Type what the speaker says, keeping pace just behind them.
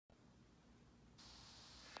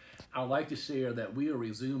I'd like to share that we are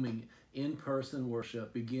resuming in-person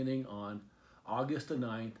worship beginning on August the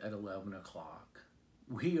 9th at 11 o'clock.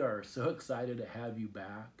 We are so excited to have you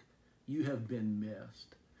back. You have been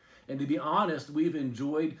missed. And to be honest, we've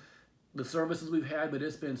enjoyed the services we've had, but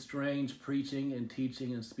it's been strange preaching and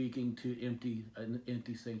teaching and speaking to an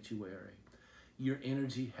empty sanctuary. Your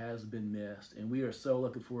energy has been missed, and we are so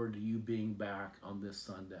looking forward to you being back on this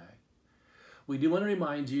Sunday. We do want to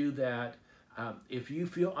remind you that if you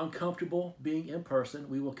feel uncomfortable being in person,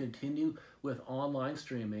 we will continue with online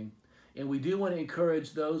streaming. And we do want to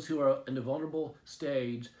encourage those who are in the vulnerable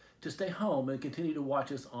stage to stay home and continue to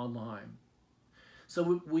watch us online.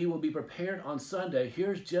 So we will be prepared on Sunday.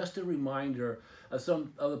 Here's just a reminder of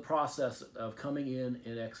some of the process of coming in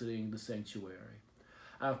and exiting the sanctuary.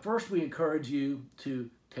 First, we encourage you to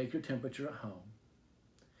take your temperature at home.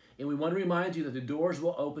 And we want to remind you that the doors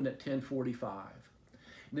will open at 10:45.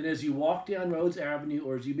 Then as you walk down Rhodes Avenue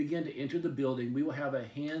or as you begin to enter the building, we will have a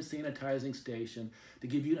hand sanitizing station to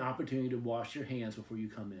give you an opportunity to wash your hands before you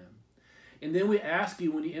come in. And then we ask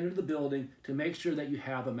you when you enter the building to make sure that you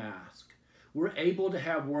have a mask. We're able to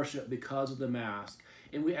have worship because of the mask.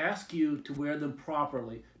 And we ask you to wear them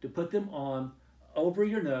properly, to put them on over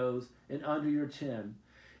your nose and under your chin.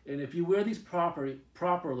 And if you wear these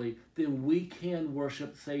properly, then we can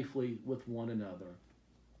worship safely with one another.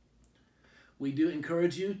 We do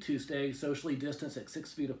encourage you to stay socially distanced at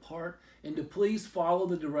 6 feet apart and to please follow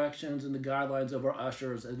the directions and the guidelines of our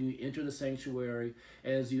ushers as you enter the sanctuary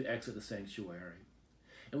and as you exit the sanctuary.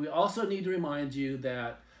 And we also need to remind you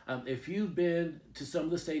that if you've been to some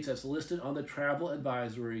of the states that's listed on the travel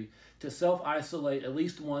advisory, to self-isolate at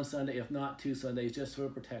least one Sunday, if not 2 Sundays, just for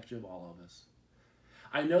protection of all of us.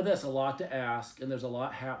 I know that's a lot to ask and there's a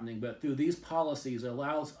lot happening, but through these policies, it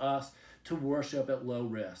allows us to worship at low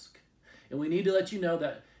risk. And we need to let you know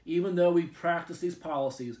that even though we practice these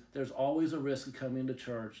policies, there's always a risk of coming to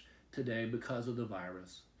church today because of the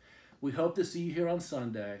virus. We hope to see you here on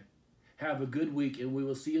Sunday. Have a good week, and we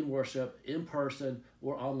will see you in worship in person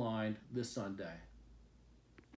or online this Sunday.